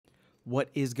What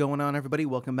is going on, everybody?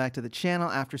 Welcome back to the channel.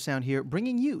 Aftersound here,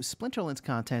 bringing you Splinterlands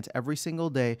content every single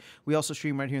day. We also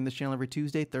stream right here in this channel every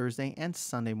Tuesday, Thursday, and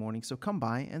Sunday morning, so come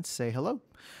by and say hello.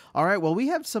 All right, well, we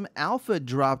have some alpha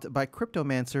dropped by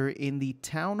Cryptomancer in the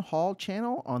Town Hall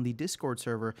channel on the Discord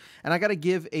server, and I got to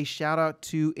give a shout out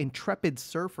to Intrepid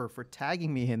Surfer for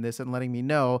tagging me in this and letting me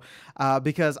know,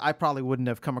 because I probably wouldn't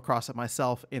have come across it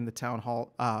myself in the Town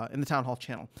Hall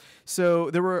channel. So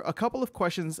there were a couple of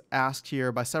questions asked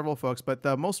here by several folks, but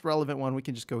the most relevant one, we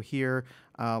can just go here.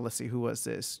 Let's see, who was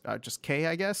this? Just K,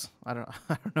 I guess. I don't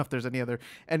know if there's any other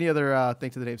thing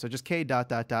to the name. So just K ...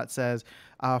 says,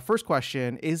 first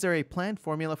question: is there a planned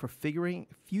formula for figuring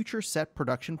future set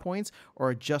production points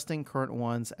or adjusting current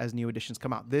ones as new additions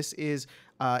come out? This is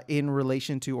in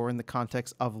relation to or in the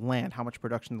context of land, how much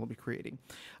production they'll be creating.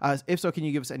 If so, can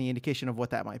you give us any indication of what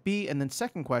that might be? And then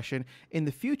second question: in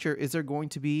the future, is there going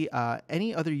to be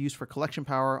any other use for collection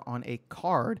power on a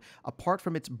card apart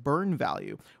from its burn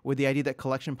value, with the idea that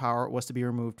collection power was to be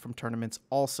removed from tournaments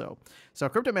also? So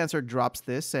Cryptomancer drops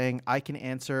this saying, I can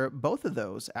answer both of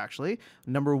those, actually.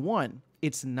 Number one,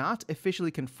 it's not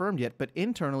officially confirmed yet, but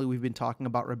internally we've been talking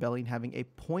about Rebellion having a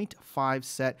 0.5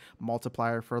 set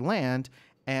multiplier for land.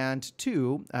 And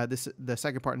two, the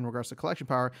second part in regards to collection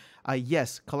power,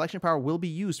 yes, collection power will be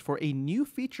used for a new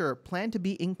feature planned to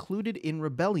be included in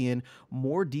Rebellion.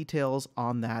 More details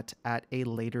on that at a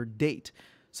later date.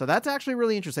 So that's actually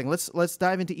really interesting. Let's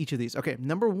dive into each of these. Okay,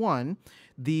 number one,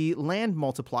 the land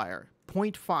multiplier,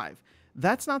 0.5.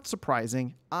 That's not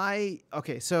surprising.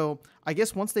 So I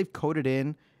guess once they've coded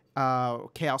in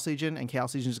Chaos Legion, and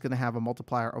Chaos Legion is going to have a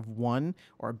multiplier of 1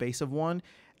 or a base of 1,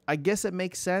 I guess it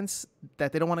makes sense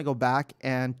that they don't want to go back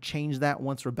and change that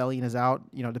once Rebellion is out,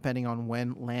 you know, depending on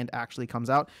when land actually comes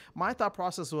out. My thought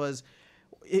process was,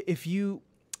 if you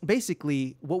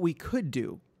basically, what we could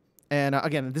do, and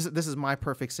again, this is my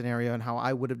perfect scenario and how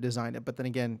I would have designed it. But then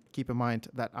again, keep in mind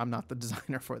that I'm not the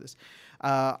designer for this.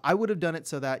 I would have done it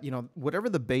so that, you know, whatever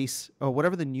the base or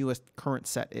whatever the newest current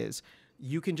set is,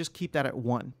 you can just keep that at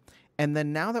 1. And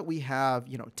then now that we have,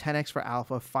 you know, 10x for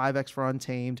alpha, 5x for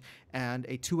untamed, and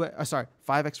a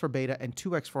 5x for beta and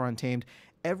 2x for untamed,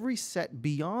 every set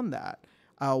beyond that,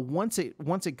 once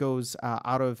it goes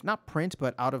out of not print,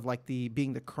 but out of like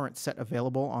being the current set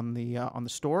available on the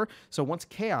store. So once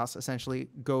Chaos essentially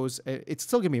goes, it's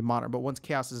still gonna be modern, but once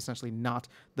Chaos is essentially not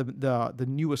the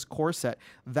newest core set,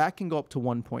 that can go up to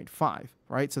 1.5,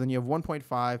 right? So then you have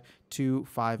 1.5, 2,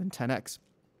 5, and 10x.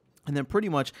 And then pretty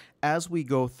much as we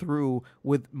go through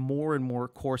with more and more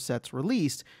core sets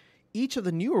released, each of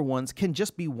the newer ones can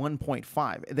just be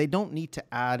 1.5. They don't need to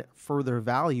add further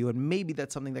value, and maybe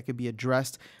that's something that could be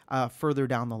addressed further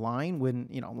down the line when,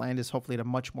 you know, land is hopefully at a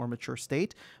much more mature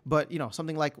state. But, you know,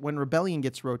 something like when Rebellion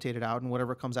gets rotated out and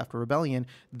whatever comes after Rebellion,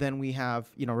 then we have,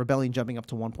 you know, Rebellion jumping up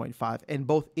to 1.5, and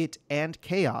both it and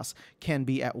Chaos can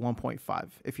be at 1.5,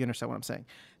 if you understand what I'm saying.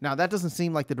 Now, that doesn't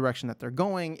seem like the direction that they're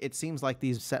going. It seems like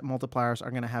these set multipliers are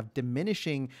going to have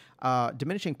diminishing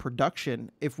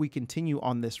production if we continue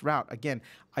on this route. Again,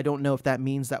 I don't know if that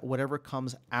means that whatever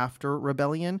comes after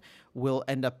Rebellion will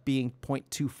end up being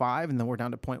 0.25, and then we're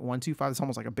down to 0.125. It's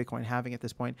almost like a Bitcoin halving at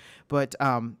this point. But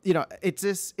you know, it's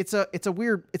a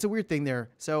weird thing there.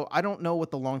 So I don't know what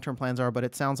the long-term plans are, but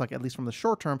it sounds like, at least from the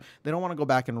short term, they don't want to go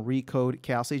back and recode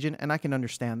Chaos Legion, and I can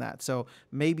understand that. So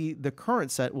maybe the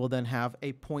current set will then have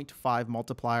a 0.5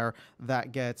 multiplier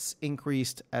that gets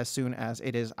increased as soon as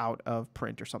it is out of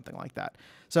print or something like that.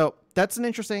 So that's an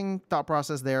interesting thought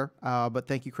process there, but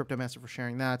thank you, Cryptomancer, for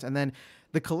sharing that. And then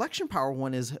the collection power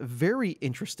one is very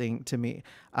interesting to me.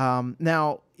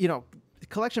 Now, you know,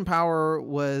 collection power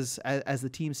was, as the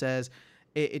team says,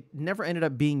 it never ended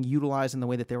up being utilized in the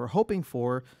way that they were hoping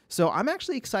for. So I'm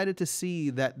actually excited to see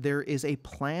that there is a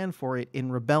plan for it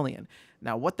in Rebellion.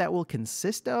 Now, what that will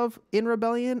consist of in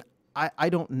Rebellion, I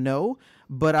don't know,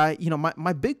 but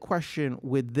my big question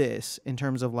with this, in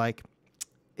terms of like,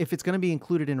 if it's going to be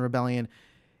included in Rebellion,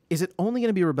 is it only going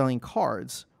to be Rebellion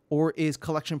cards, or is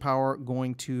collection power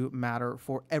going to matter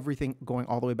for everything going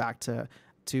all the way back to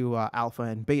alpha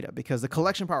and beta? Because the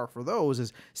collection power for those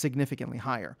is significantly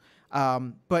higher.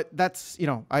 But that's, you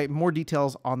know, more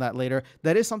details on that later.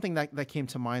 That is something that came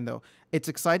to mind, though. It's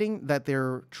exciting that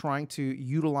they're trying to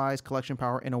utilize collection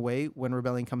power in a way when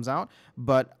Rebellion comes out.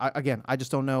 But again, I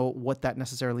just don't know what that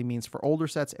necessarily means for older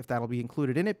sets, if that'll be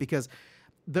included in it, because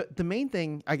the main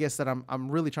thing, I guess, that I'm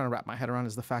really trying to wrap my head around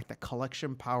is the fact that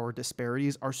collection power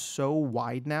disparities are so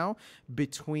wide now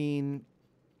between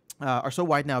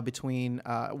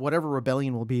whatever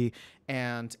Rebellion will be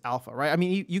and Alpha, right? I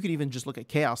mean, you could even just look at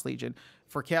Chaos Legion.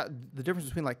 For the difference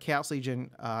between like Chaos Legion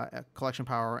collection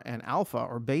power and Alpha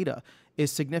or Beta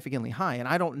is significantly high. And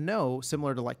I don't know,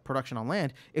 similar to like production on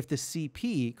land, if the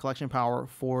CP collection power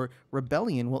for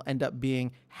Rebellion will end up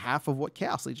being half of what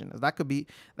Chaos Legion is. That could be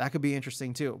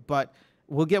interesting too. But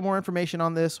we'll get more information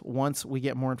on this once we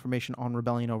get more information on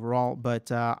Rebellion overall.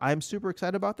 But I'm super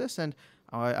excited about this, and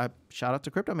I shout out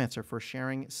to Cryptomancer for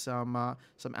sharing some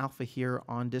alpha here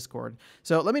on Discord.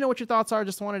 So let me know what your thoughts are.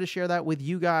 Just wanted to share that with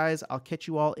you guys. I'll catch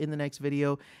you all in the next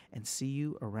video and see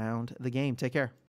you around the game. Take care.